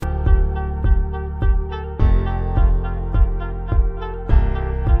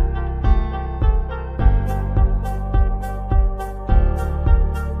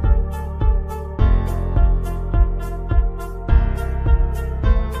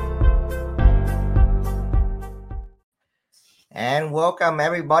And welcome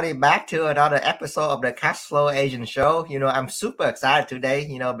everybody back to another episode of the Cash Flow Asian Show. I'm super excited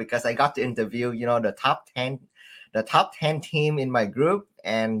today, because I got to interview, the top 10 team in my group.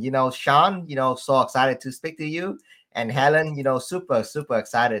 And Sean, so excited to speak to you. And Helen, super, super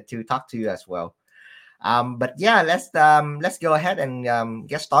excited to talk to you as well. But yeah, let's go ahead and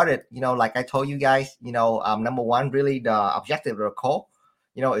get started. Like I told you guys, number one, really the objective of the call,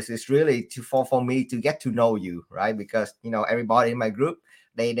 is really for me to get to know you, right? Because everybody in my group,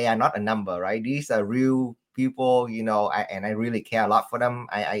 they are not a number, right? These are real people, and I really care a lot for them.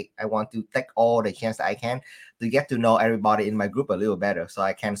 I want to take all the chance that I can to get to know everybody in my group a little better, so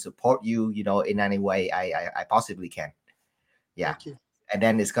I can support you, in any way I possibly can. Yeah. Thank you. And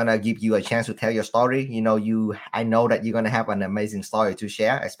then it's gonna give you a chance to tell your story. I know that you're gonna have an amazing story to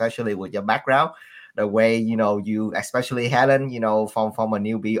share, especially with your background, the way you, especially Helen, from a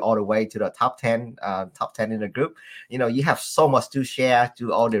newbie all the way to the top 10 in the group. You have so much to share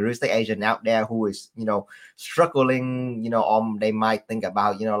to all the real estate agent out there who is struggling. They might think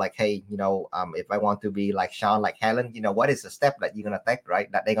about like, hey, if I want to be like Sean, like Helen, what is the step that you're gonna take, right?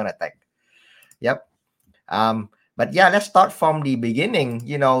 That they're gonna take. Yep. But yeah, let's start from the beginning,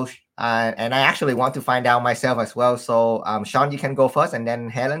 and I actually want to find out myself as well. So, Sean, you can go first, and then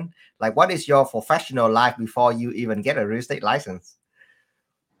Helen, like, what is your professional life before you even get a real estate license?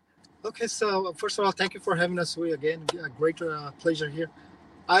 Okay, so first of all, thank you for having us here again. A great pleasure here.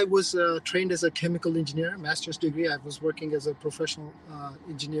 I was trained as a chemical engineer, master's degree. I was working as a professional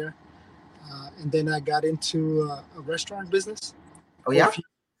engineer, and then I got into a restaurant business Oh for a yeah. few,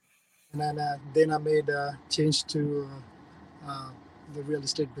 and then I made a change to uh, the real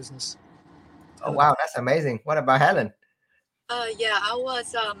estate business. Oh Helen. wow, that's amazing. What about Helen? Yeah, I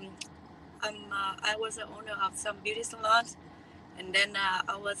was the owner of some beauty salons, and then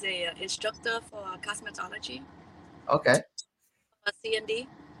I was a instructor for cosmetology, Okay. CND.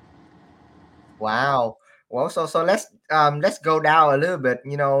 Wow. Well, so let's go down a little bit.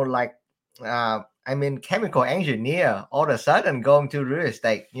 Chemical engineer all of a sudden going to real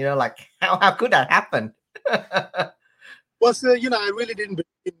estate. Like how could that happen? Was I really didn't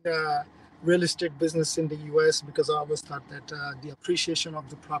believe in real estate business in the U.S. because I always thought that the appreciation of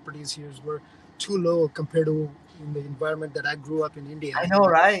the properties here were too low compared to in the environment that I grew up in India. I know,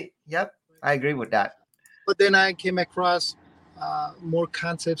 right? Yep, I agree with that. But then I came across more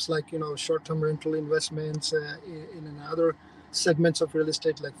concepts like short-term rental investments in other segments of real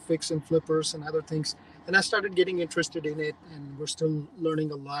estate like fix and flippers and other things, and I started getting interested in it, and we're still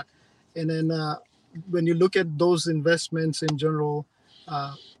learning a lot. And then when you look at those investments in general,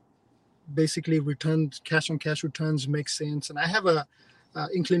 uh, basically returns, cash on cash returns make sense, and I have a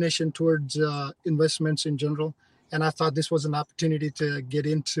inclination towards investments in general, and I thought this was an opportunity to get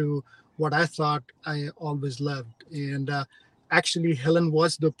into what I thought I always loved. And actually Helen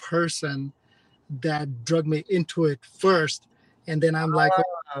was the person that drug me into it first, and then I'm like,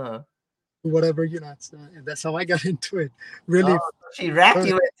 Uh, whatever, and that's how I got into it, oh, really. she racked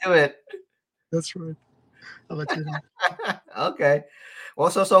you into it. That's right. How about you? Okay. Well,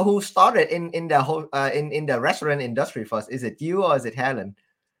 so who started in the whole in the restaurant industry first? Is it you or is it Helen?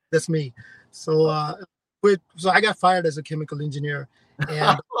 That's me. So so I got fired as a chemical engineer,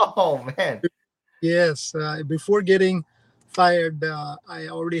 and Oh man. yes, before getting fired, I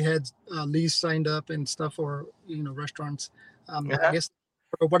already had lease signed up and stuff for restaurants. I Uh-huh. guess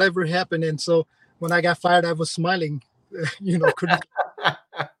or whatever happened, and so when I got fired, I was smiling. Couldn't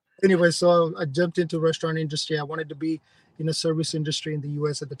anyway. So I jumped into restaurant industry. I wanted to be in a service industry in the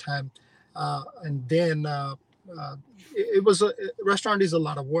U.S. at the time, and then. It was a restaurant is a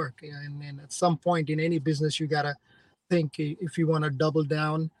lot of work, and at some point in any business you gotta think if you want to double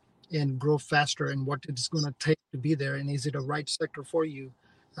down and grow faster and what it's going to take to be there, and is it a right sector for you,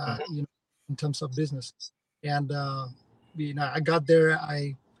 Mhm. in terms of business. And I got there.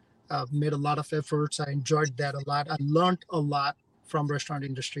 I made a lot of efforts. I enjoyed that a lot. I learned a lot from restaurant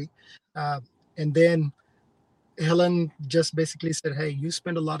industry, uh, and then Helen just basically said, "Hey, you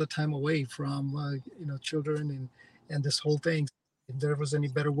spend a lot of time away from children and this whole thing. If there was any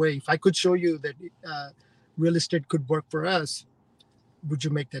better way, if I could show you that real estate could work for us, would you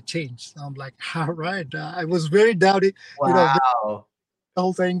make that change?" So I'm like, "All right." I was very doubting, the Wow.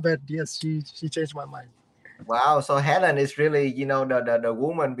 whole thing, but yes, she changed my mind. Wow. So Helen is really, the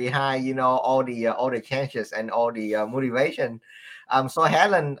woman behind, all the changes and all the motivation. So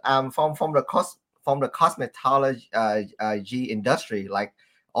Helen, from the cosmetology G industry, like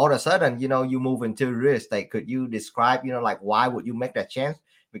all of a sudden, you move into real estate. Could you describe, like why would you make that change?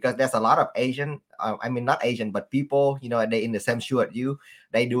 because there's a lot of Asian, I mean not Asian, but people, they in the same shoe at you.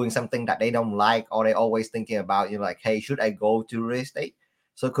 They doing something that they don't like, or they always thinking about, like, hey, should I go to real estate?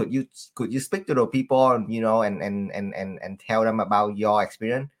 So could you speak to the people, and tell them about your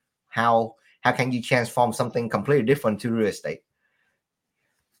experience? How can you transform something completely different to real estate?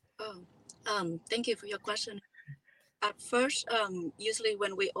 Oh, thank you for your question. At first, usually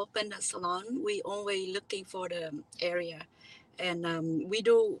when we open a salon, we only looking for the area, and we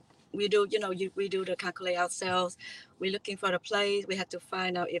do the calculate ourselves. We're looking for the place. We have to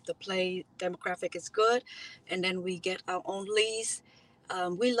find out if the place demographic is good, and then we get our own lease.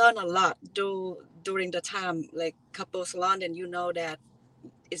 We learn a lot during the time, like couple salon, and that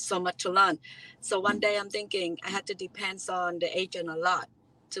it's so much to learn. So one day I'm thinking I had to depend on the agent a lot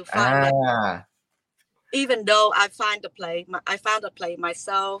to find that. Ah. Even though I found a play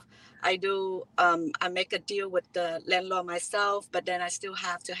myself. I do. I make a deal with the landlord myself, but then I still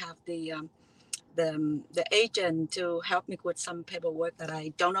have to have the agent to help me with some paperwork that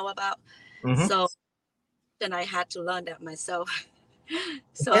I don't know about. Mm-hmm. So then I had to learn that myself.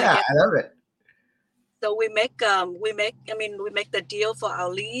 So I Yeah, get I love it. so we make the deal for our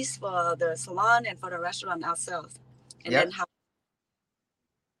lease for the salon and for the restaurant ourselves, and then Yep. how.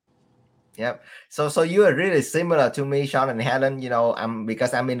 Yep. So you are really similar to me, Sean and Helen. I'm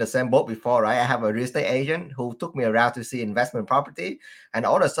because I'm in the same boat before, right? I have a real estate agent who took me around to see investment property, and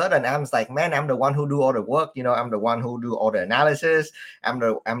all of a sudden I'm like, man, I'm the one who do all the work. I'm the one who do all the analysis. I'm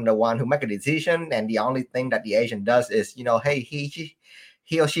the one who make a decision, and the only thing that the agent does is, hey,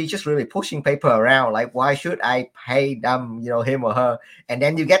 he or she just really pushing paper around. Like, why should I pay them, him or her? And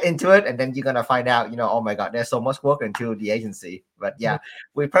then you get into it, and then you're gonna find out, oh my god, there's so much work into the agency. But yeah,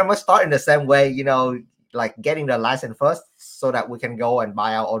 we pretty much start in the same way, like getting the license first so that we can go and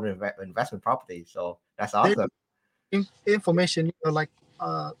buy our own investment property. So that's There awesome. information, like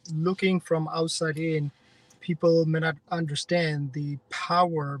looking from outside in, people may not understand the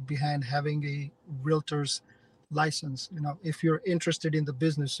power behind having a realtor's license. If you're interested in the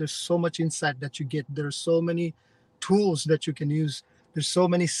business, there's so much insight that you get. There's so many tools that you can use. There's so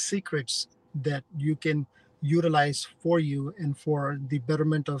many secrets that you can utilize for you and for the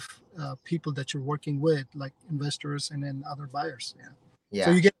betterment of people that you're working with, like investors and then other buyers. Yeah.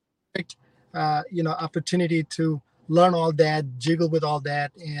 So Yeah. you get opportunity to learn all that, jiggle with all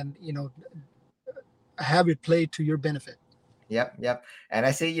that, and have it play to your benefit. Yep, yep. And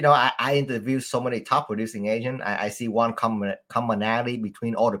I see, I interview so many top producing agents. I see one commonality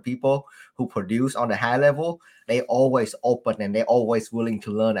between all the people who produce on the high level. They always open and they're always willing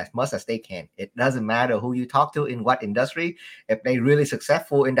to learn as much as they can. It doesn't matter who you talk to in what industry. If they're really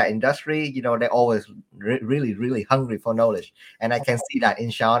successful in that industry, they're always really, really hungry for knowledge. And I can see that in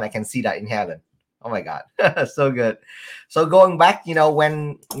Sean. I can see that in Helen. Oh my God, so good. So going back,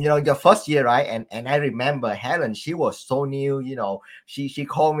 when your first year, right? And I remember Helen, she was so new. She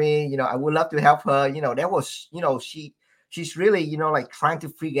called me. I would love to help her. There was, she's really, like trying to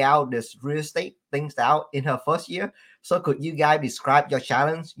figure out this real estate things out in her first year. So could you guys describe your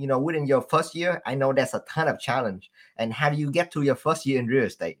challenge? Within your first year, I know there's a ton of challenge. And how do you get to your first year in real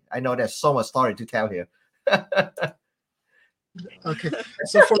estate? I know there's so much story to tell here. Okay,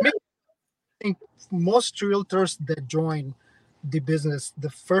 so for me, I think most realtors that join the business, the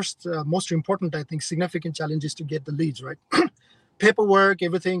first most important, I think, significant challenge is to get the leads, right? Paperwork,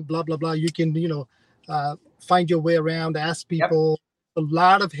 everything, blah blah blah. You can find your way around, ask Yep. people. A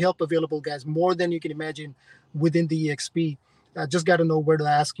lot of help available, guys, more than you can imagine within the EXP. Just got to know where to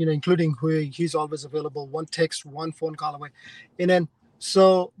ask, including who he's always available. One text, one phone call away, and then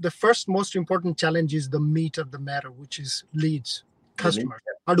so the first most important challenge is the meat of the matter, which is leads, The lead. customers.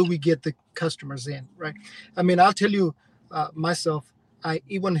 How do we get the customers in, right? I mean, I'll tell you myself. I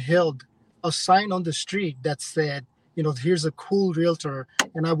even held a sign on the street that said, here's a cool realtor,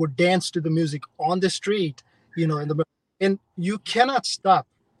 and I would dance to the music on the street, in the and you cannot stop.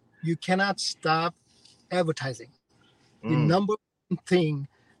 You cannot stop advertising. The Mm, number one thing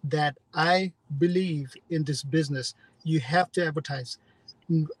that I believe in this business, you have to advertise.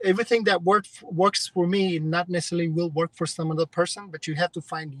 Everything that works for me not necessarily will work for some other person, but you have to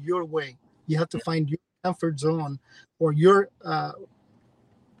find your way. You have to find your comfort zone or your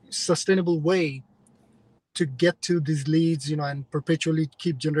sustainable way to get to these leads, and perpetually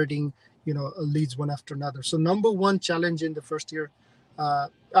keep generating, leads one after another. So number one challenge in the first year,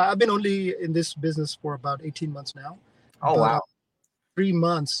 I've been only in this business for about 18 months now, oh but wow. 3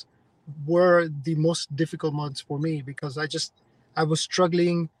 months were the most difficult months for me because I was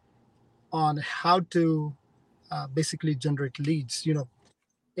struggling on how to basically generate leads,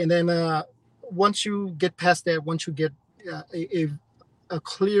 and then once you get past that, once you get a a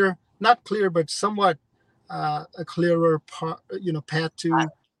clear, not clear, but somewhat a clearer path to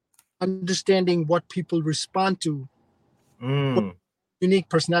understanding what people respond to, what Mm. unique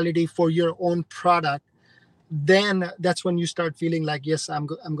personality for your own product, then that's when you start feeling like, yes, I'm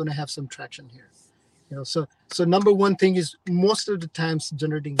going to have some traction here. So number one thing is, most of the times,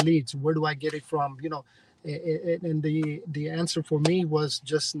 generating leads. Where do I get it from? And the answer for me was,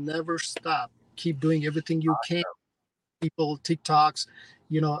 just never stop. Keep doing everything you can. People, TikToks,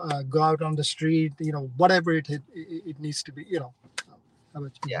 go out on the street, whatever it needs to be. How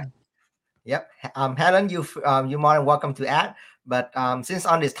about you? Yeah. Yep. Helen, you're more than welcome to add. But since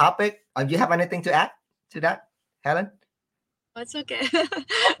on this topic, you have anything to add to that, Helen? It's okay.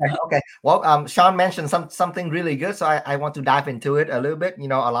 Okay, okay. Well, Sean mentioned something really good, so I want to dive into it a little bit. A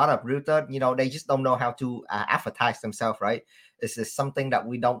lot of realtor, they just don't know how to advertise themselves, right? This is something that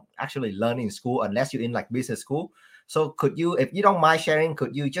we don't actually learn in school unless you're in like business school. So could you, if you don't mind sharing,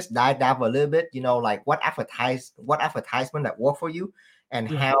 could you just dive a little bit, like what advertisement that work for you, and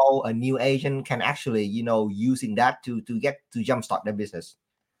Yeah. how a new agent can actually, using that to get to jumpstart their business.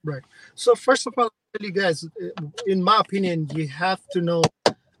 Right. So first of all, you guys, in my opinion, you have to know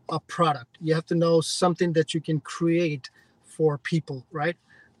a product. You have to know something that you can create for people, right?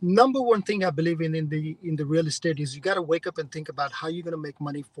 Number one thing I believe in the real estate is, you got to wake up and think about how you're going to make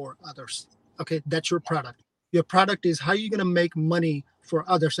money for others. Okay, that's your product. Your product is how you're going to make money for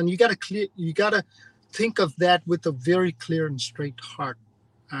others, and you got to think of that with a very clear and straight heart.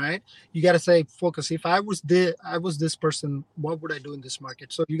 All right, you got to say, focus. If I was this person, what would I do in this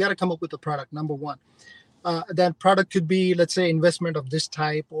market? So you got to come up with a product. Number one, that product could be, let's say, investment of this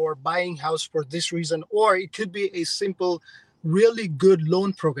type, or buying house for this reason, or it could be a simple, really good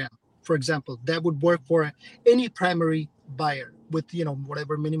loan program, for example, that would work for any primary buyer with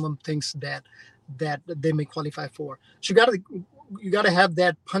whatever minimum things that they may qualify for. So you got to have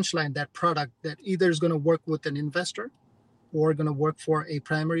that punchline, that product that either is going to work with an investor, or going to work for a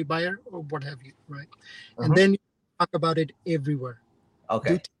primary buyer, or what have you, right? And Mhm. then you talk about it everywhere. Do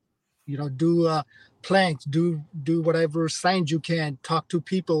Okay. do planks, do whatever signs you can, talk to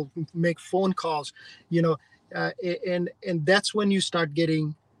people, make phone calls, you know and that's when you start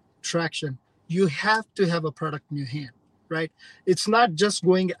getting traction. You have to have a product in your hand, right? It's not just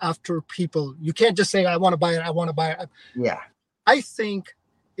going after people. You can't just say, I want to buy it, I want to buy it. Yeah, I think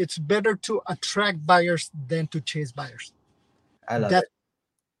it's better to attract buyers than to chase buyers. I love That's it.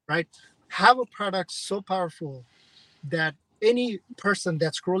 right. Have a product so powerful that any person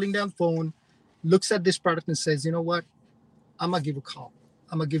that's scrolling down phone looks at this product and says, you know what, I'm gonna give a call.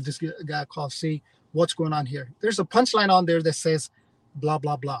 I'm gonna give this guy a call, see what's going on here. There's a punchline on there that says blah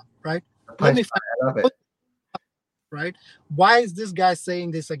blah blah, right? The Let punchline, me find I love out, it. right? Why is this guy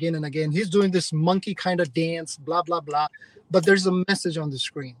saying this again and again? He's doing this monkey kind of dance, blah blah blah. But there's a message on the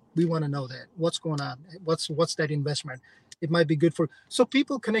screen. We want to know that. What's going on? What's that investment? It might be good for, so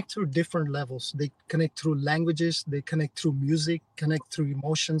people connect through different levels. They connect through languages, they connect through music, connect through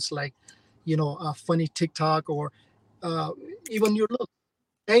emotions, like a funny TikTok, or uh, even your look.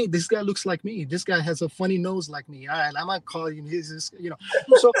 Hey, this guy looks like me. This guy has a funny nose like me. All right, I might call you.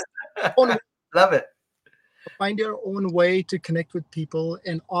 So on, Love it. find your own way to connect with people,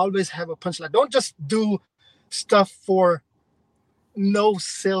 and always have a punchline. Don't just do stuff for no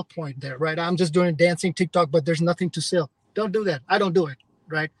sale point there, right? I'm just doing dancing TikTok, but there's nothing to sell. Don't do that. I don't do it,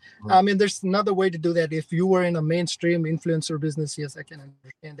 right? Mhm. I mean, there's another way to do that. If you were in a mainstream influencer business, yes, I can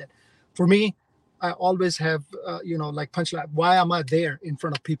understand that. For me, I always have, like punchline. Why am I there in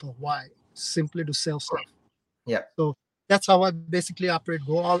front of people? Why? Simply to sell stuff. Yeah. So that's how I basically operate.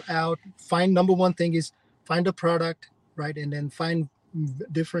 Go all out. Find, number one thing is, find a product, right, and then find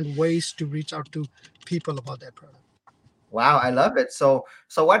different ways to reach out to people about that product. Wow, I love it. So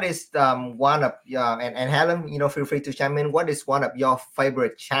what is one of and Helen, feel free to chime in. What is one of your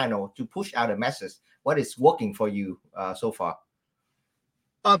favorite channel to push out a message? What is working for you so far?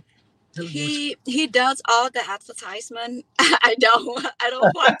 Uh, He does all the advertisement. I don't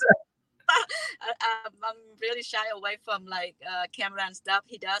want to. I'm really shy away from like camera and stuff.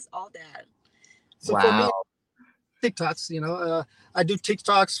 He does all that. so for Wow. me, TikToks, I do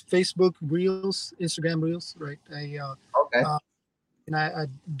TikToks, Facebook Reels, Instagram Reels, right? Okay. Uh, I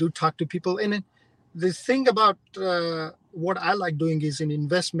do talk to people. And then the thing about what I like doing is, in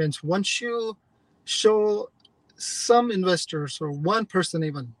investments, once you show some investors, or one person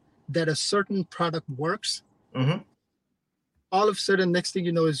even, that a certain product works, Mm-hmm. all of a sudden, next thing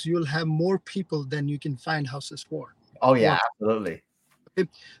you know is, you'll have more people than you can find houses for. Oh Or yeah, absolutely.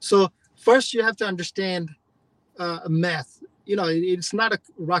 so first you have to understand math. It's not a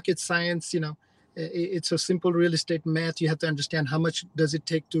rocket science. It's a simple real estate math. You have to understand how much does it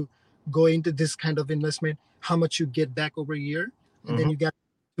take to go into this kind of investment, how much you get back over a year, and then Mm-hmm. you got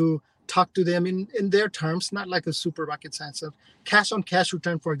to talk to them in their terms, not like a super rocket science of cash on cash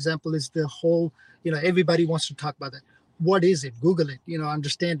return, for example, is the whole, everybody wants to talk about that. What is it? Google it,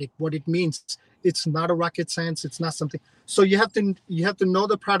 understand it, what it means. It's not a rocket science. It's not something. So you have to know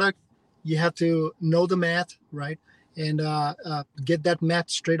the product, you have to know the math, right? And get that math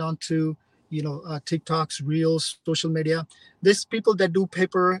straight onto TikToks, Reels, social media. There's people that do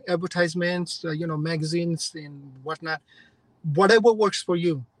paper advertisements, magazines and whatnot. Whatever works for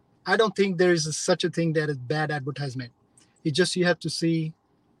you. I don't think there is such a thing that is bad advertisement. It just you have to see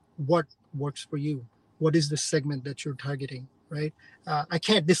what works for you. What is the segment that you're targeting, right? I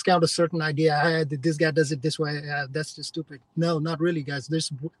can't discount a certain idea. This guy does it this way. That's just stupid. No, not really, guys.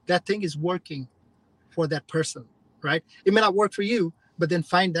 That thing is working for that person, right? It may not work for you, but then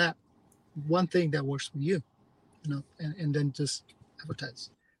find that one thing that works for you, and then just advertise.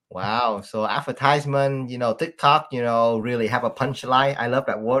 Wow. So advertisement, TikTok, really have a punchline. I love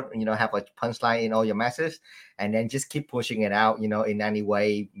that word, have a punchline in all your messages and then just keep pushing it out, in any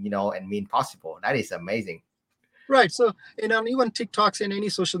way, and mean possible. That is amazing. Right. So, and on even TikToks and any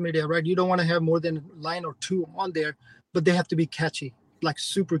social media, right? You don't want to have more than a line or two on there, but they have to be catchy, like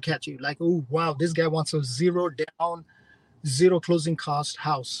super catchy. Like, oh wow, this guy wants a zero down, zero closing cost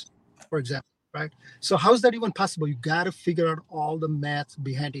house, for example, right? So how is that even possible? You got to figure out all the math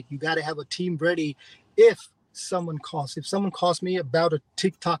behind it. You got to have a team ready. If someone calls me about a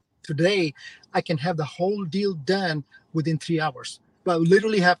TikTok today, I can have the whole deal done within 3 hours. But it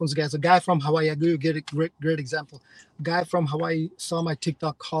literally happens, guys. A guy from Hawaii, I give you a great example. A guy from Hawaii saw my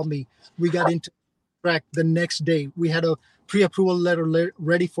TikTok, called me. We got into track the next day. We had a pre-approval letter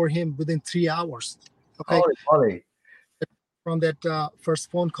ready for him within 3 hours. Okay, Holy moly. from that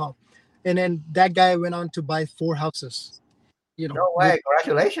first phone call, and then that guy went on to buy 4 houses. No With way.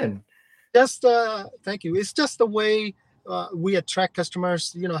 Congratulations. just thank you. It's just the way we attract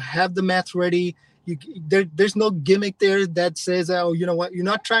customers. Have the math ready. There's no gimmick there that says, oh, you know what, you're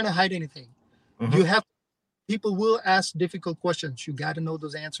not trying to hide anything. Mm-hmm. You have People will ask difficult questions. You got to know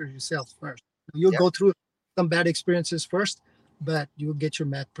those answers yourself first. You'll Yep. go through some bad experiences first, but you will get your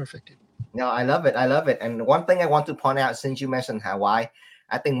math perfected. No, I love it. I love it. And one thing I want to point out, since you mentioned Hawaii,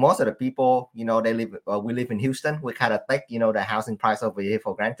 I think most of the people, we live in Houston. We kind of take, the housing price over here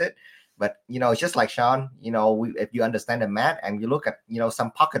for granted. But, it's just like Sean, if you understand the math and you look at,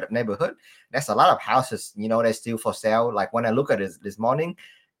 some pocket of neighborhood, there's a lot of houses, they're still for sale. Like when I look at this morning,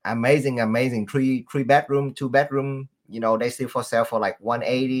 amazing three bedroom, two-bedroom, they still for sale for like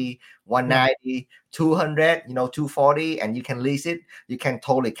 180, 190, 200, 240, and you can lease it. You can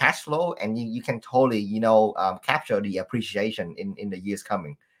totally cash flow and you can totally, capture the appreciation in the years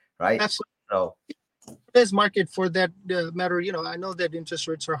coming, right? Absolutely. So Today's market for that matter, I know that interest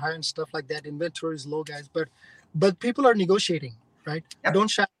rates are high and stuff like that. Inventory is low, guys, but people are negotiating, right? yep. Don't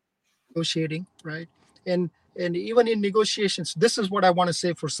shy negotiating, right? And even in negotiations, this is what I want to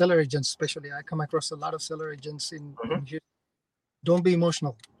say for seller agents, especially. I come across a lot of seller agents in here. Don't be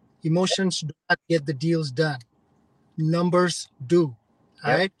emotional. Emotions do not get the deals done. Numbers do.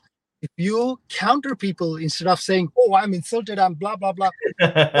 All Yep. right. If you counter people instead of saying, "Oh, I'm insulted," I'm blah blah blah,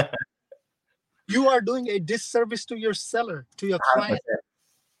 you are doing a disservice to your seller, to your client.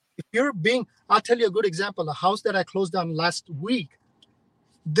 100%. If I'll tell you a good example. A house that I closed on last week,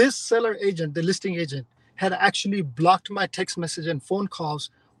 this seller agent, the listing agent, had actually blocked my text message and phone calls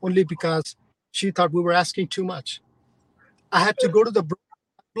only because she thought we were asking too much. I had to go to the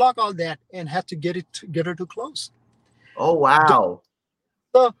block all that and have to get her to close. Oh, wow.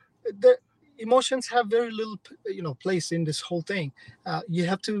 So the emotions have very little, place in this whole thing. You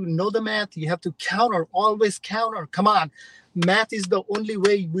have to know the math. You have to counter, always counter. Come on, math is the only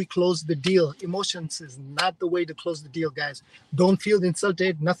way we close the deal. Emotions is not the way to close the deal, guys. Don't feel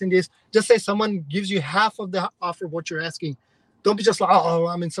insulted. Nothing is. Just say someone gives you half of the offer of what you're asking. Don't be just like, oh,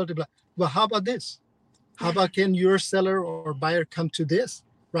 I'm insulted. Well, how about this? How about can your seller or buyer come to this,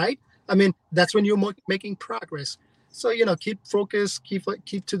 right? I mean, that's when you're making progress. So keep focused,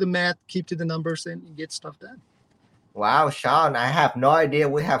 keep to the math, keep to the numbers, and get stuff done. Wow, Sean, I have no idea.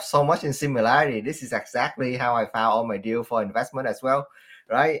 We have so much in similarity. This is exactly how I found all my deal for investment as well,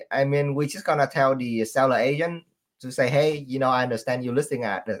 right? I mean, we're just gonna tell the seller agent to say, hey, I understand you're listing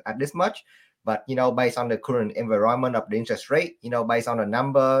at this much, but based on the current environment of the interest rate, based on the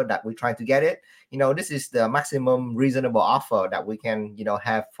number that we're trying to get it, this is the maximum reasonable offer that we can,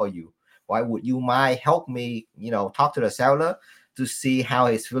 have for you. Why would you mind help me, talk to the seller to see how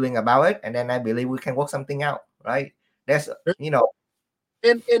he's feeling about it, and then I believe we can work something out, right? That's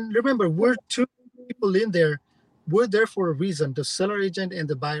And remember, we're two people in there, we're there for a reason, the seller agent and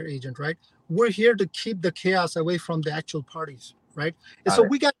the buyer agent, right? We're here to keep the chaos away from the actual parties, right? And Got so it.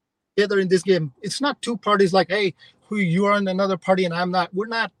 we got together in this game. It's not two parties like, hey, who you are in another party and I'm not. We're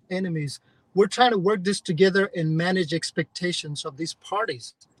not enemies. We're trying to work this together and manage expectations of these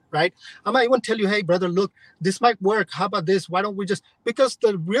parties, right? I might even tell you, hey, brother, look, this might work. How about this? Why don't we just, because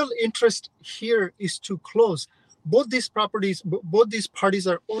the real interest here is to close. Both these parties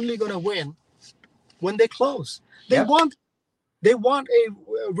are only going to win when they close. They Yep. want they want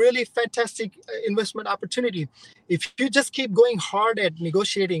a really fantastic investment opportunity. If you just keep going hard at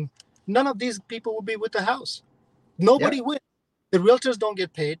negotiating, none of these people will be with the house. Yep. Nobody wins. The realtors don't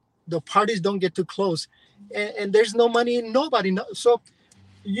get paid. The parties don't get to close, and there's no money. Nobody. So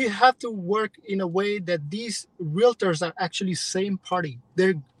you have to work in a way that these realtors are actually same party.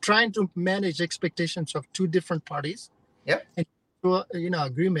 They're trying to manage expectations of two different parties Yep. and to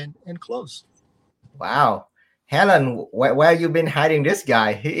agreement and close. Wow. Helen, where you been hiding this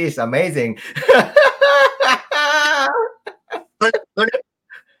guy? He is amazing. Learn it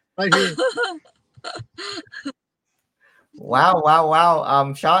right here. Wow, wow,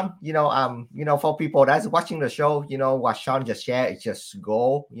 wow. Sean, for people that's watching the show, what Sean just shared is just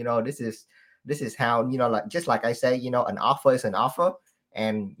gold. This is how, like just like I say, an offer is an offer.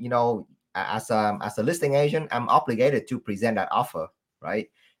 And as a listing agent, I'm obligated to present that offer, right?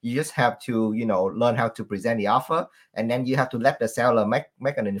 You just have to, learn how to present the offer, and then you have to let the seller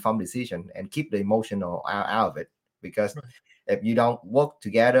make an informed decision and keep the emotional out of it. Because Right. if you don't work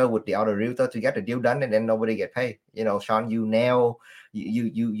together with the other realtor to get the deal done, and then nobody get paid. Sean, you nail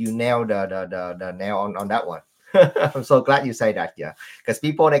the nail on that one. I'm so glad you say that. Yeah, because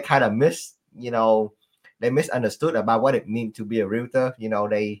people, they kind of they misunderstood about what it means to be a realtor.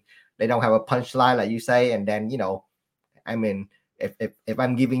 They don't have a punchline like you say, and then I mean, if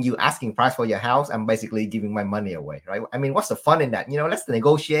I'm giving you asking price for your house, I'm basically giving my money away, right? I mean, what's the fun in that? Let's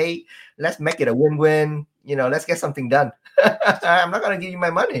negotiate, let's make it a win-win. Let's get something done. I'm not gonna give you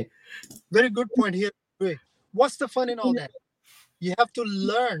my money. Very good point here. Wait, what's the fun in all that? You have to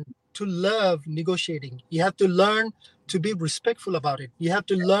learn to love negotiating. You have to learn to be respectful about it. You have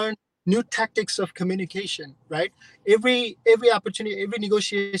to learn new tactics of communication, right? Every opportunity, every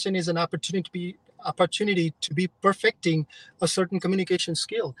negotiation is an opportunity to be perfecting a certain communication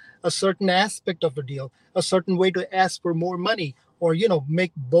skill, a certain aspect of a deal, a certain way to ask for more money, or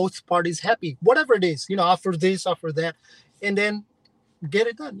make both parties happy, whatever it is, offer this, offer that, and then get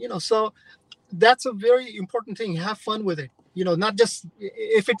it done. So that's a very important thing. Have fun with it. Not just,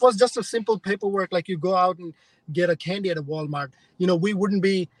 if it was just a simple paperwork, like you go out and get a candy at a Walmart, we wouldn't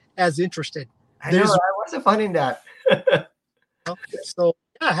be as interested. I know, There's, right? What's the fun in that? so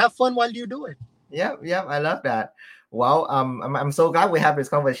yeah, have fun while you do it. Yeah, yeah, I love that. Well, I'm so glad we have this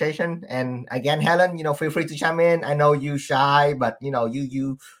conversation. And again, Helen, feel free to chime in. I know you shy, but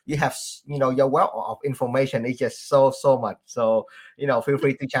you have your wealth of information is just so much. So feel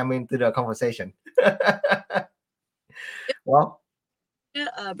free to chime into the conversation. Well,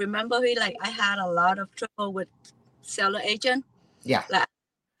 Remember, like I had a lot of trouble with seller agent. yeah, Like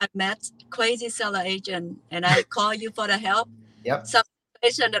I met crazy seller agent, and I call you for the help. yep, Some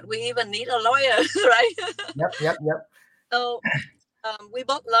situation that we even need a lawyer, right? yep, yep, yep, So we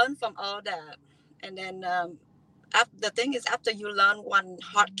both learn from all that, and then the thing is, after you learn one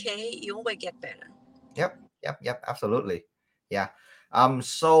hot K, you always get better. yep, yep, yep, absolutely. Yeah.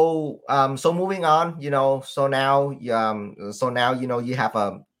 So moving on, so now you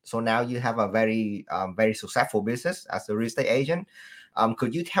have a very very successful business as a real estate agent.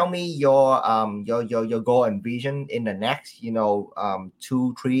 Could you tell me your goal and vision in the next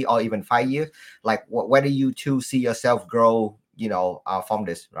 2, 3, or even 5 years? Like where do you two see yourself grow? From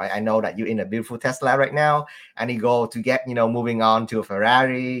this, right? I know that you're in a beautiful Tesla right now, and you go to get moving on to a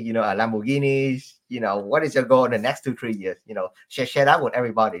Ferrari, a Lamborghini. What is your goal in the next 2, 3 years? Share that with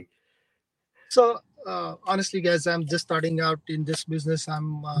everybody. So honestly, guys, I'm just starting out in this business.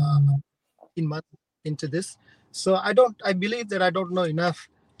 I'm in months into this, so I believe that I don't know enough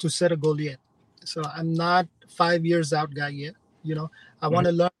to set a goal yet. So I'm not 5 years out guy yet. I Mhm. want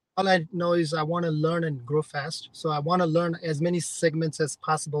to learn. All I know is I want to learn and grow fast. So I want to learn as many segments as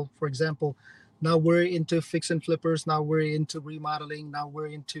possible. For example, now we're into fix and flippers. Now we're into remodeling. Now we're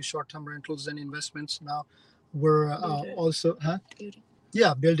into short-term rentals and investments. Now we're also, huh?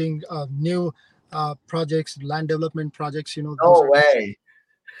 Yeah, building new projects, land development projects. Those No are, way.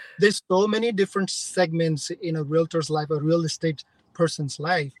 there's so many different segments in a realtor's life, a real estate person's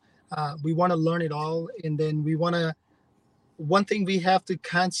life. We want to learn it all, and then we want to. One thing we have to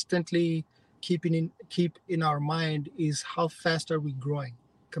constantly keep in our mind is how fast are we growing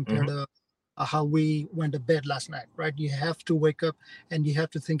compared Hmm. to how we went to bed last night, right? You have to wake up and you have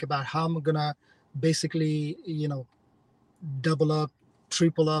to think about how I'm gonna basically, double up,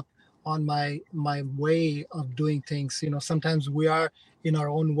 triple up on my way of doing things. Sometimes we are in our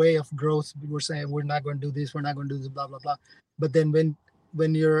own way of growth. We're saying we're not going to do this, we're not going to do this, blah blah blah. But then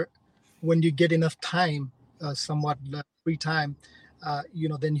when you're when you get enough time, somewhat free time,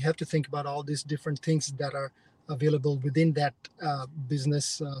 then you have to think about all these different things that are available within that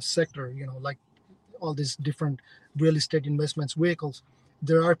business sector. Like all these different real estate investments vehicles.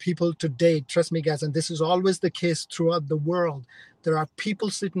 There are people today, trust me guys, and this is always the case throughout the world. There are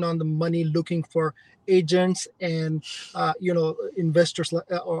people sitting on the money looking for agents and investors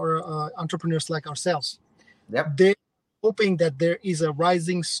or entrepreneurs like ourselves. Yep. They're hoping that there is a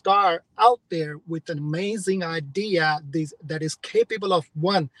rising star out there with an amazing idea that is capable of,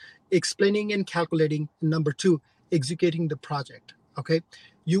 one, explaining and calculating, number two, executing the project. Okay.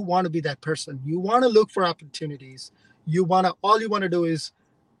 You want to be that person. You want to look for opportunities. All you want to do is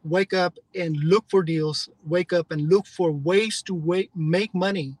wake up and look for deals, wake up and look for ways to make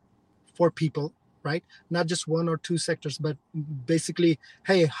money for people, right? Not just one or two sectors, but basically,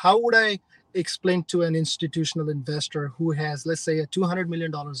 hey, how would I explain to an institutional investor who has, let's say, a $200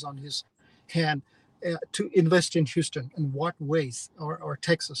 million on his hand to invest in Houston, in what ways, or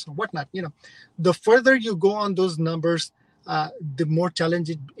Texas or whatnot? The further you go on those numbers, the more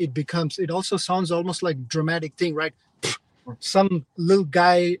challenging it becomes. It also sounds almost like dramatic thing, right? Some little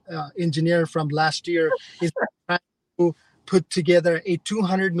guy engineer from last year is trying to put together a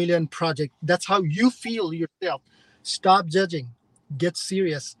 200 million project. That's how you feel yourself. Stop judging, get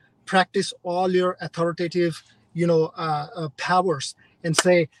serious, practice all your authoritative powers, and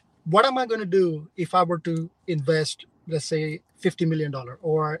say, what am I going to do if I were to invest, let's say, $50 million,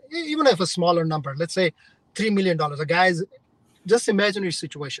 or even if a smaller number, let's say $3 million. Guys, just imagine your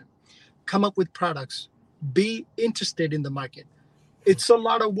situation. Come up with products, be interested in the market. It's a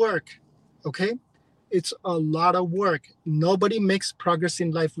lot of work. Okay. It's a lot of work. Nobody makes progress in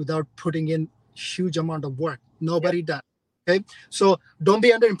life without putting in huge amount of work. Nobody does. Okay. So don't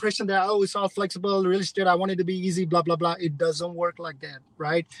be under impression that, oh, it's all flexible real estate, I want it to be easy, blah blah blah. It doesn't work like that,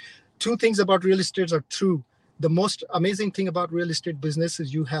 right? Two things about real estate are true. The most amazing thing about real estate business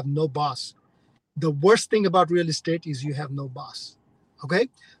is you have no boss. The worst thing about real estate is you have no boss. Okay,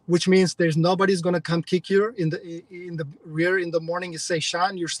 which means there's nobody's going to come kick you in the rear in the morning and say,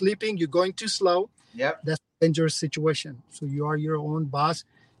 Sean, you're sleeping, you're going too slow. Yep. That's a dangerous situation. So you are your own boss.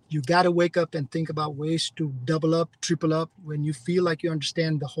 You got to wake up and think about ways to double up, triple up. When you feel like you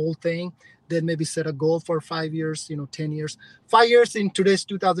understand the whole thing, then maybe set a goal for 5 years, 10 years. 5 years in today's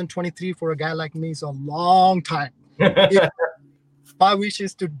 2023 for a guy like me is a long time. My wish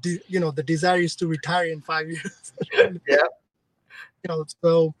is the desire is to retire in 5 years. Yeah.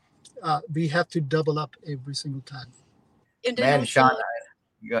 So we have to double up every single time. And then Man, also,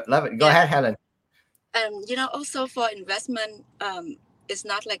 Sean, love it. Go ahead, Helen. Also for investment, it's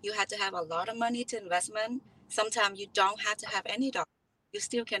not like you have to have a lot of money to investment. Sometimes you don't have to have any dollar. You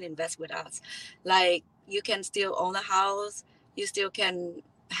still can invest with us. Like you can still own a house. You still can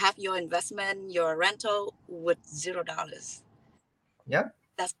have your investment, your rental with $0. Yep.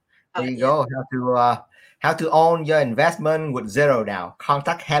 That's There you yeah. go. How to own your investment with zero now.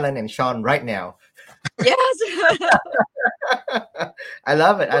 Contact Helen and Sean right now. Yes. I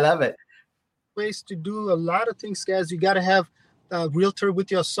love it. I love it. Ways to do a lot of things, guys. You got to have a realtor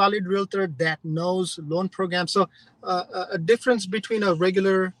with you, a solid realtor that knows loan programs. So a difference between a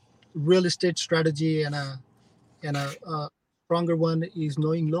regular real estate strategy and a stronger one is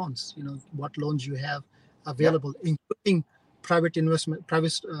knowing loans. What loans you have available, including private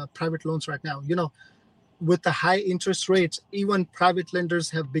loans right now. With the high interest rates, even private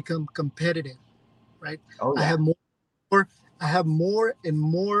lenders have become competitive, right? Oh, I yeah. have more and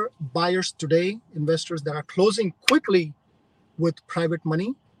more buyers today, investors that are closing quickly with private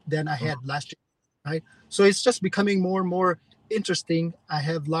money than I had last year, right? So it's just becoming more and more interesting. I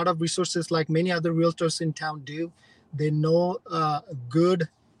have a lot of resources like many other realtors in town do. They know good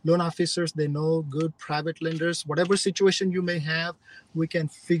loan officers. They know good private lenders. Whatever situation you may have, we can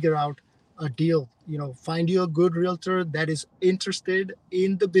figure out a deal. Find you a good realtor that is interested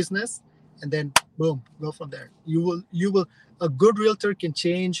in the business, and then boom, go from there. You will. A good realtor can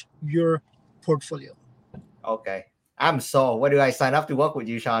change your portfolio. Okay. I'm so. Where do I sign up to work with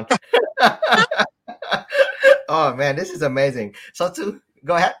you, Sean? Oh man, this is amazing. So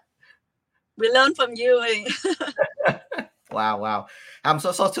go ahead. We learn from you. Wow.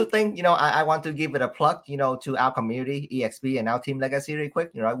 So two things, I want to give it a plug, to our community, EXP and our team legacy really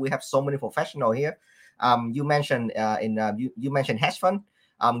quick. We have so many professionals here. You mentioned you mentioned hedge fund.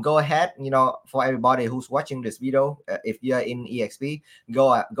 Go ahead, for everybody who's watching this video, if you're in EXP,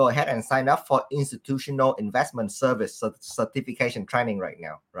 go ahead and sign up for institutional investment service certification training right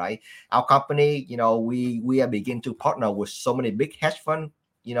now, right? Our company, we are begin to partner with so many big hedge fund,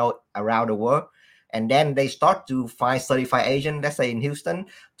 around the world, and then they start to find certified agent, let's say in Houston,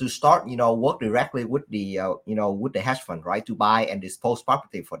 to start, work directly with the with the hedge fund, right, to buy and dispose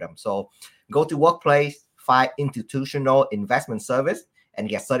property for them. So go to workplace, find institutional investment service and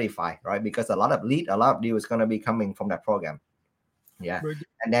get certified, right? Because a lot of deal is going to be coming from that program. Yeah.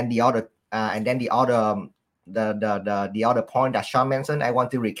 And then the other point that Sean mentioned, I want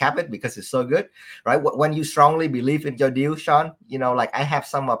to recap it because it's so good, right? When you strongly believe in your deal, Sean, like I have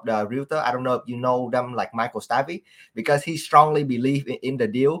some of the realtor, I don't know if you know them, like Michael Stavy, because he strongly believe in the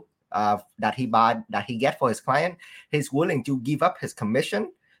deal that he get for his client. He's willing to give up his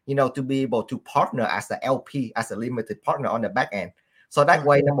commission, to be able to partner as the LP, as a limited partner on the back end. So that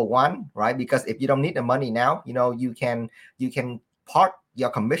way, number one, right? Because if you don't need the money now, you can part your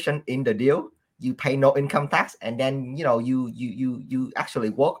commission in the deal. You pay no income tax, and then you actually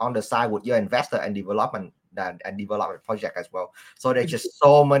work on the side with your investor and development project as well. So there's just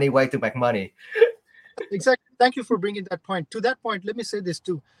so many ways to make money. Exactly. Thank you for bringing that point. To that point, let me say this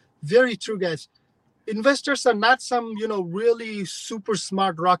too. Very true, guys. Investors are not some, really super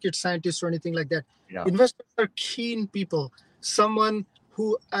smart rocket scientists or anything like that. Yeah. Investors are keen people, someone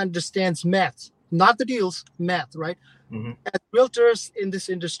who understands math, not the deals, math, right? Mm-hmm. As realtors in this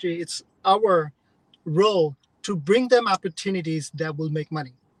industry, it's our role to bring them opportunities that will make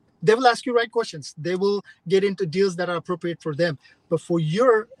money. They will ask you right questions. They will get into deals that are appropriate for them. But for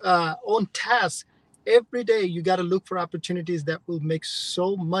your own task, every day you got to look for opportunities that will make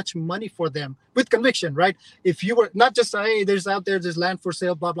so much money for them with conviction, right? If you were not just, hey, there's land for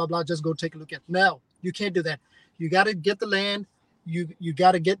sale, blah, blah, blah, just go take a look at. No, you can't do that. You got to get the land. You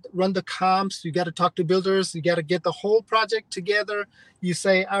got to run the comps. You got to talk to builders. You got to get the whole project together. You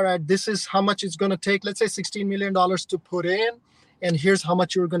say, all right, this is how much it's going to take. Let's say $16 million to put in. And here's how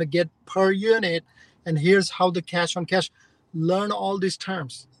much you're going to get per unit. And here's how the cash on cash. Learn all these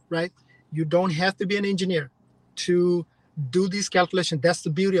terms, right? You don't have to be an engineer to do these calculations. That's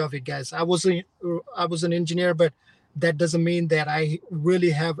the beauty of it, guys. I was an engineer, but that doesn't mean that I really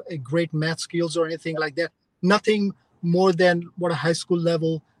have a great math skills or anything like that. Nothing more than what a high school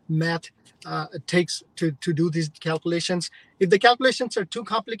level math takes to do these calculations. If the calculations are too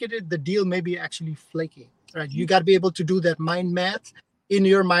complicated, the deal may be actually flaky, right? You got to be able to do that mind math. In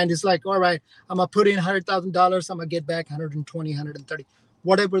your mind, it's like, all right, I'm going to put in $100,000. I'm going to get back 120, 130,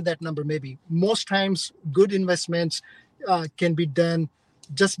 whatever that number may be. Most times, good investments can be done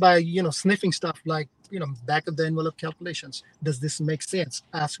just by, sniffing stuff like, back of the envelope calculations. Does this make sense?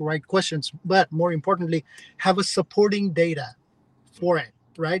 Ask right questions. But more importantly, have a supporting data for it,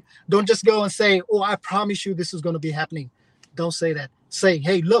 right? Don't just go and say, oh, I promise you this is going to be happening. Don't say that. Say,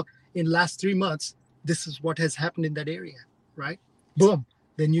 hey, look, in last 3 months, this is what has happened in that area, right? Boom.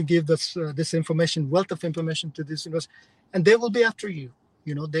 Then you give this information, wealth of information to this investors, and they will be after you.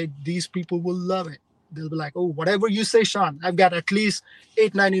 These people will love it. They'll be like, oh, whatever you say, Sean. I've got at least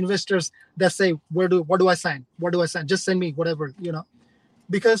 8-9 investors that say, what do I sign? What do I sign? Just send me whatever,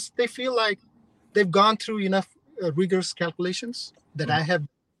 because they feel like they've gone through enough rigorous calculations that I have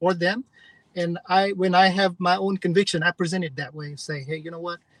for them. And when I have my own conviction, I present it that way. Say, hey, you know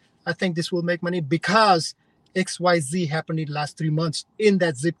what? I think this will make money because XYZ happened in the last 3 months in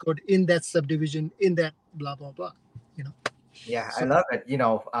that zip code, in that subdivision, in that blah, blah, blah, Yeah, I love it.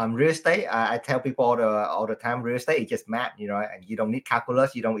 Real estate, I tell people all the time, real estate is just math, and you don't need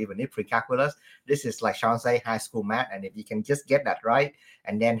calculus. You don't even need pre-calculus. This is like Sean say, high school math. And if you can just get that right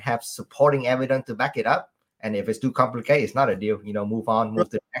and then have supporting evidence to back it up, and if it's too complicated, it's not a deal, move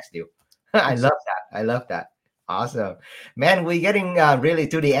to the next deal. I love that. Awesome, man. We're getting really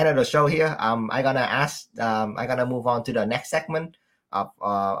to the end of the show here. I'm gonna move on to the next segment of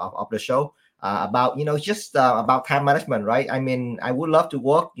the show. About about time management, right? I mean, I would love to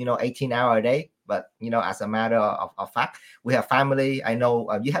work 18 hours a day, but as a matter of fact, we have family. I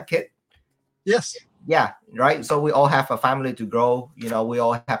know you have kids. Yes. Yeah, right. So we all have a family to grow. We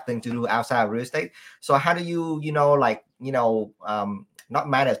all have things to do outside of real estate. So how do you not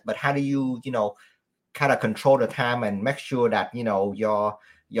manage, but how do you kind of control the time and make sure that your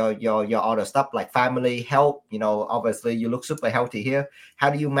other stuff like family, health, obviously you look super healthy here. How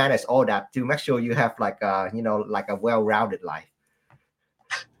do you manage all that to make sure you have like a well-rounded life?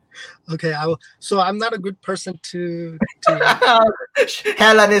 Okay, so I'm not a good person to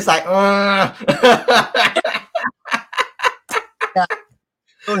Helen is like yeah.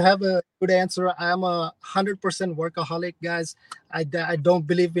 don't have a good answer. I'm 100% workaholic, guys. I don't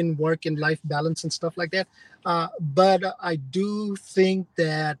believe in work and life balance and stuff like that. But I do think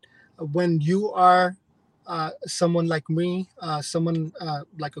that when you are someone like me, someone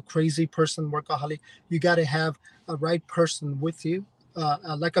like a crazy person, workaholic, you got to have a right person with you,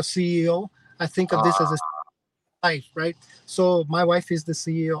 like a CEO. I think of this as a life, right? So my wife is the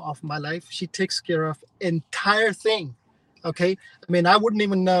CEO of my life. She takes care of entire thing. Okay. I mean, I wouldn't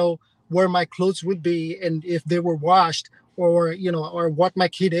even know where my clothes would be and if they were washed, or or what my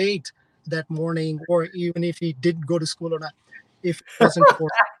kid ate that morning, or even if he did go to school or not, if it wasn't for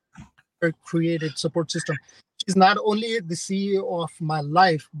her created support system. She's not only the CEO of my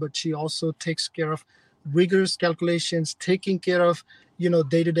life, but she also takes care of rigorous calculations, taking care of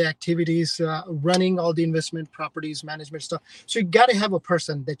day-to-day activities, running all the investment properties management stuff. So you got to have a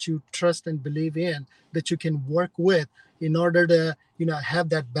person that you trust and believe in, that you can work with, in order to have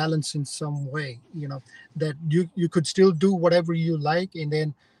that balance in some way. That you could still do whatever you like, and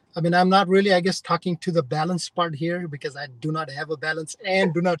then, I mean, I'm not really, I guess, talking to the balance part here, because I do not have a balance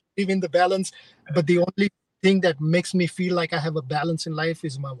and do not live in the balance. But the only thing that makes me feel like I have a balance in life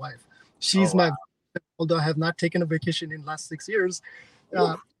is my wife. Oh She's wow. my, although I have not taken a vacation in the last 6 years,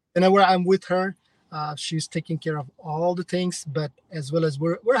 Oof. whenever I'm with her, she's taking care of all the things, but as well as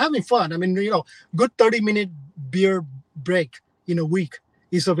we're having fun. I mean, good 30-minute beer break in a week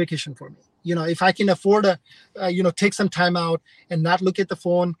is a vacation for me. If I can afford to, take some time out and not look at the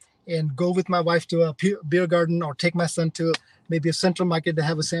phone and go with my wife to a beer garden, or take my son to maybe a central market to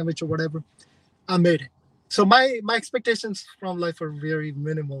have a sandwich or whatever, I made it. So my expectations from life are very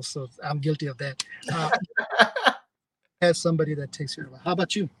minimal. So I'm guilty of that. Have somebody that takes care of it. How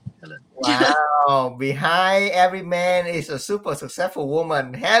about you, Helen? Wow. Behind every man is a super successful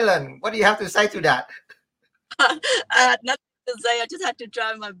woman. Helen, what do you have to say to that? I had nothing to say. I just had to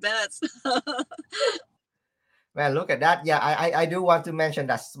try my best. Man, look at that. Yeah, I do want to mention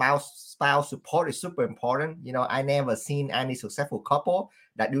that spouse support is super important. I never seen any successful couple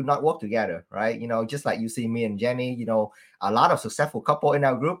that do not work together, right? Just like you see me and Jenny, a lot of successful couple in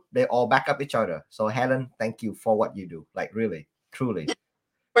our group, they all back up each other. So Helen, thank you for what you do. Like really, truly.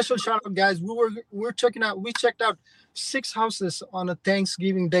 Special shout out, guys. We were checking out. We checked out 6 houses on a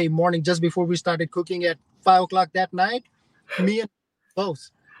Thanksgiving Day morning, just before we started cooking at 5 o'clock that night. Me and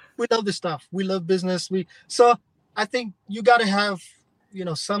both. We love this stuff. We love business. So I think you got to have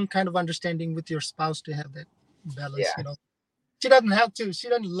some kind of understanding with your spouse to have that balance. Yeah. She doesn't have to.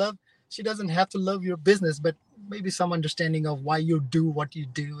 She doesn't have to love your business, but maybe some understanding of why you do what you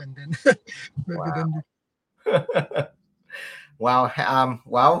do, and then maybe then you. Well,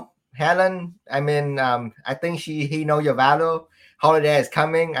 Helen, I mean, I think he know your value. Holiday is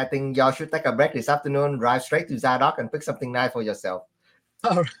coming. I think y'all should take a break this afternoon, drive straight to Zadok and pick something nice for yourself.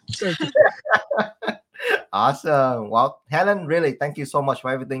 All right, thank you. Awesome. Well, Helen, really, thank you so much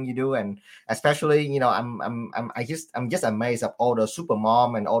for everything you do, and especially, I'm just amazed of all the super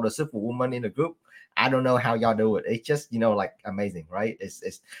mom and all the super woman in the group. I don't know how y'all do it. It's just, like amazing, right?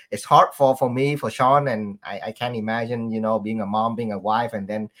 It's hard for me, for Sean, and I can't imagine, being a mom, being a wife, and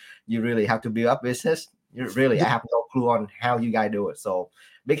then you really have to build up business. You really, I have no clue on how you guys do it. So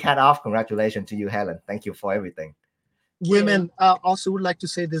big hat off, congratulations to you, Helen. Thank you for everything. You. Women also would like to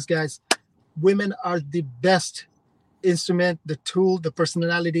say this, guys. Women are the best instrument, the tool, the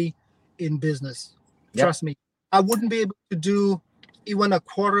personality in business. Yep. Trust me. I wouldn't be able to do even a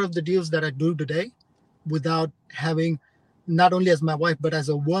quarter of the deals that I do today without having, not only as my wife, but as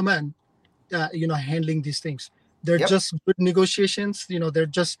a woman, handling these things. They're Yep. just good negotiations.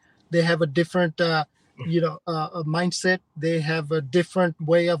 They have a different, a mindset. They have a different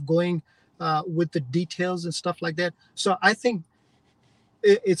way of going with the details and stuff like that. So I think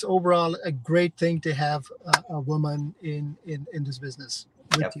it's overall a great thing to have a woman in this business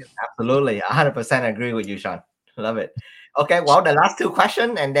with Yep, you. absolutely. 100% agree with you, Sean. Love it. Okay, well, the last two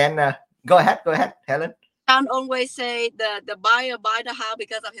questions, and then go ahead, Helen. John always say the buyer buy the house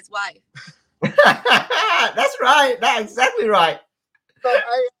because of his wife. That's right. That's exactly right. So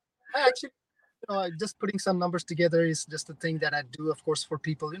I actually, just putting some numbers together is just a thing that I do, of course, for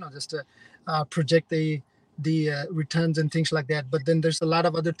people, just to project the returns and things like that. But then there's a lot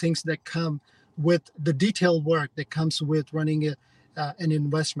of other things that come with the detailed work that comes with running an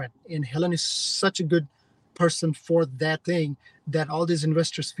investment. And Helen is such a good person for that thing, that all these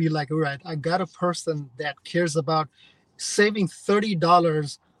investors feel like, all right, I got a person that cares about saving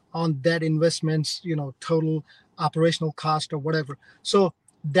 $30 on that investment's, total operational cost or whatever. So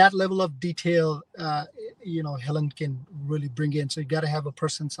that level of detail, Helen can really bring in. So you got to have a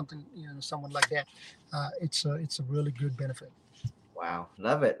person, something, someone like that. It's a really good benefit. Wow,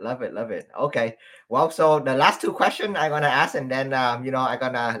 love it, love it, love it. Okay, well, so the last two questions I'm gonna ask, and then I'm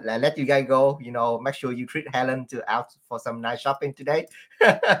gonna let you guys go. Make sure you treat Helen to out for some nice shopping today.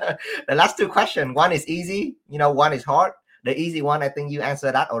 The last two questions, one is easy, one is hard. The easy one, I think you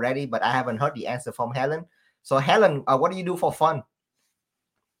answered that already, but I haven't heard the answer from Helen. So Helen, what do you do for fun?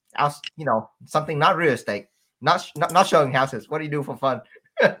 Else, something not real estate, not showing houses. What do you do for fun?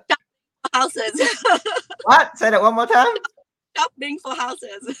 Houses. What? Say that one more time. Shopping for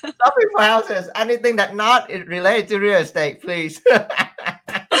houses. Shopping for houses. Anything that not related to real estate, please. Shop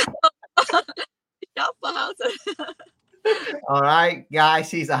for houses. All right, guys,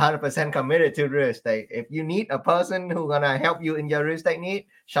 she's 100% committed to real estate. If you need a person who's gonna help you in your real estate need,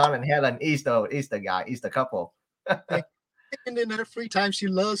 Sean and Helen is the guy, is the couple. And in her free time, she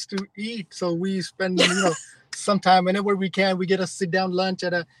loves to eat. So we spend, sometime whenever we can, we get a sit down lunch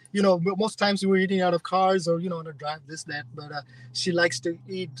at a, most times we're eating out of cars or, on a drive, this, that. But she likes to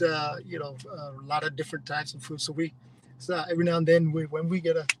eat, a lot of different types of food. So every now and then, when we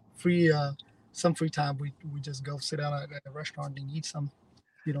get some free time, we just go sit down at a restaurant and eat some,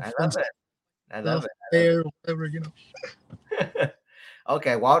 I fun love it. I love it. I there, whatever,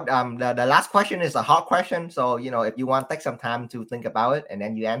 Okay, well, the last question is a hard question. So, if you want, take some time to think about it and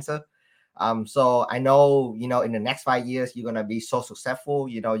then you answer. So I know, in the next 5 years, you're gonna be so successful.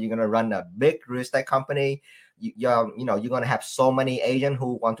 You're gonna run a big real estate company. You're gonna have so many agents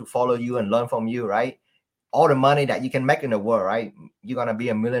who want to follow you and learn from you, right? All the money that you can make in the world, right? You're gonna be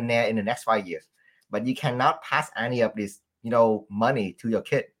a millionaire in the next 5 years, but you cannot pass any of this, money to your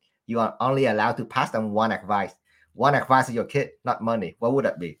kid. You are only allowed to pass them one advice. One advice to your kid, not money. What would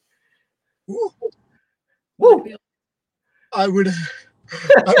that be? Woo. Woo! I would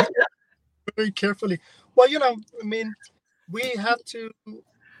very carefully. Well, we have to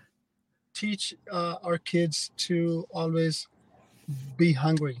teach our kids to always be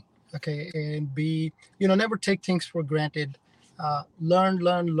hungry, okay, and never take things for granted.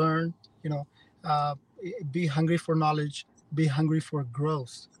 Learn. Uh, be hungry for knowledge. Be hungry for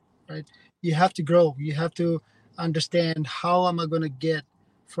growth, right? You have to grow. You have to understand how am I going to get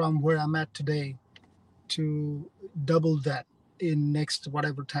from where I'm at today to double that in next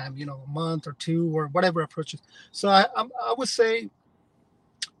whatever time, a month or two or whatever approaches. So I would say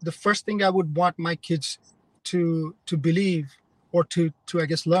the first thing I would want my kids to believe or to I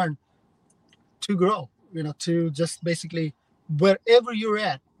guess learn to grow, to just basically wherever you're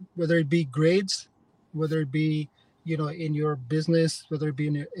at, whether it be grades, whether it be in your business, whether it be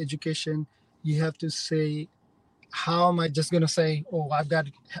in your education, you have to say, how am I just going to say, oh, I've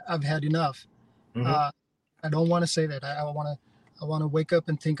had enough. Mm-hmm. I don't want to say that. I want to wake up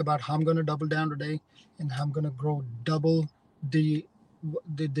and think about how I'm going to double down today and how I'm going to grow double the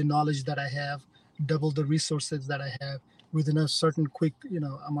knowledge that I have, double the resources that I have within a certain quick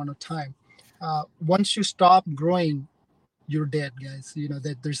amount of time. Once you stop growing, you're dead, guys.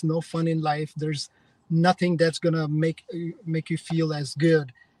 That there's no fun in life. There's nothing that's gonna make you feel as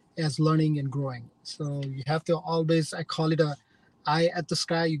good as learning and growing. So you have to always, I call it a eye at the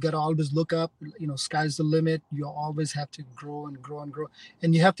sky. You got to always look up. Sky's the limit. You always have to grow and grow and grow,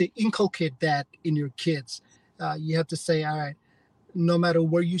 and you have to inculcate that in your kids. You have to say, all right, no matter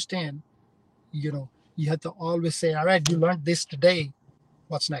where you stand, you have to always say, all right, you learned this today,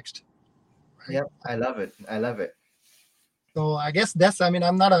 what's next? Right? Yep, I love it. I love it. So I guess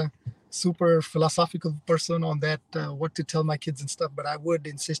I'm not a super philosophical person on that, what to tell my kids and stuff, but I would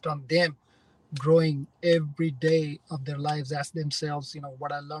insist on them growing every day of their lives, ask themselves,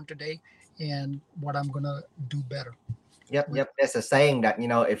 what I learned today and what I'm going to do better. Yep. There's a saying that,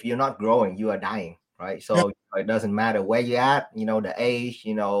 if you're not growing, you are dying, right? So yep. It doesn't matter where you're at, the age,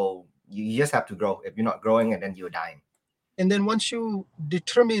 you just have to grow. If you're not growing, and then you're dying. And then once you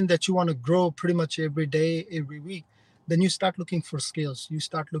determine that you want to grow pretty much every day, every week, then you start looking for skills. You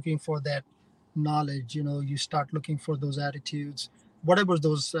start looking for that knowledge, you start looking for those attitudes, whatever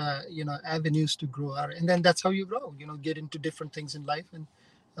those, avenues to grow are. And then that's how you grow, get into different things in life, and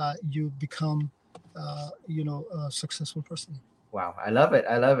you become, a successful person. Wow. I love it.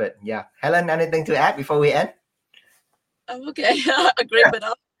 I love it. Yeah. Helen, anything to add before we end? I'm okay. Agree with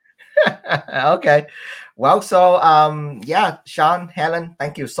all. Okay. Well, so yeah, Sean, Helen,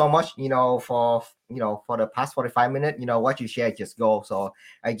 thank you so much, for the past 45 minutes, what you shared just go. So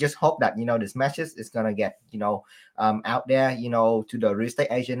I just hope that this message is gonna get out there, to the real estate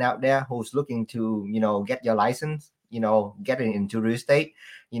agent out there who's looking to get your license, getting into real estate.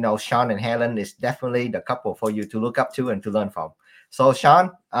 Sean and Helen is definitely the couple for you to look up to and to learn from. So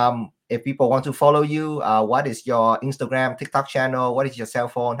Sean, if people want to follow you, what is your Instagram, TikTok channel? What is your cell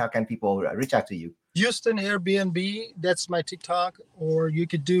phone? How can people reach out to you? Houston Airbnb. That's my TikTok. Or you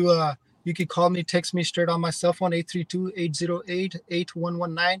could do you could call me, text me straight on my cell phone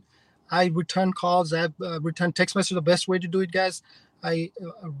 832-808-8119. I return calls. I return text messages. The best way to do it, guys. I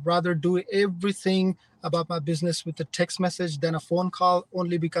rather do everything about my business with a text message than a phone call,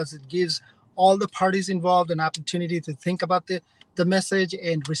 only because it gives all the parties involved an opportunity to think about the message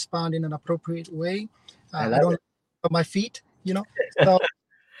and respond in an appropriate way. I I love don't on my feet,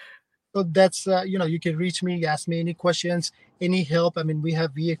 So that's you can reach me, ask me any questions, any help. I mean, we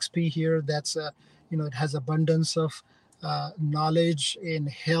have VXP here. That's it has abundance of knowledge and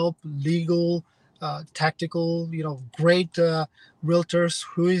help, legal, tactical. Great realtors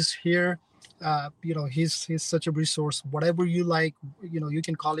who is here. He's such a resource. Whatever you like, you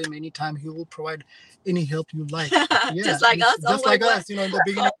can call him anytime. He will provide any help you like. Yeah, Just like it's us. Oh just my like God. us. In the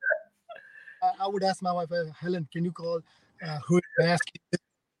beginning, I would ask my wife, Helen, can you call who is asking?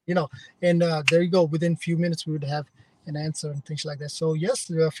 you know and there you go, within few minutes we would have an answer and things like that. So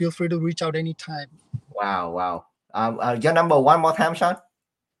yes, feel free to reach out anytime. Wow, wow. Your number one more time, Sean.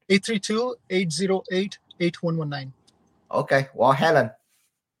 832-808-8119. Okay. Well, Helen,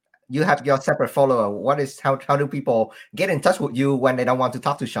 you have your separate follower. What is how do people get in touch with you when they don't want to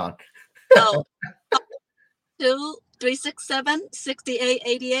talk to Sean? Oh, 2 367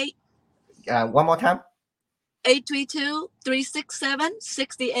 6888. One more time.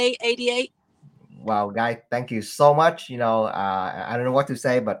 832-367-6888. Wow, guys, thank you so much. I don't know what to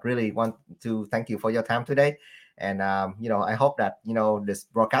say, but really want to thank you for your time today. And I hope that this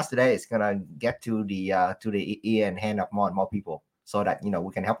broadcast today is gonna get to the ear and hand of more and more people, so that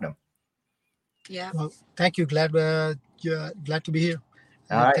we can help them. Yeah. Well, thank you. Glad to be here.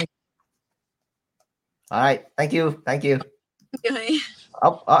 All right, Thank all right. Thank you, thank you. Okay.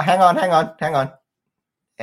 Oh, hang on.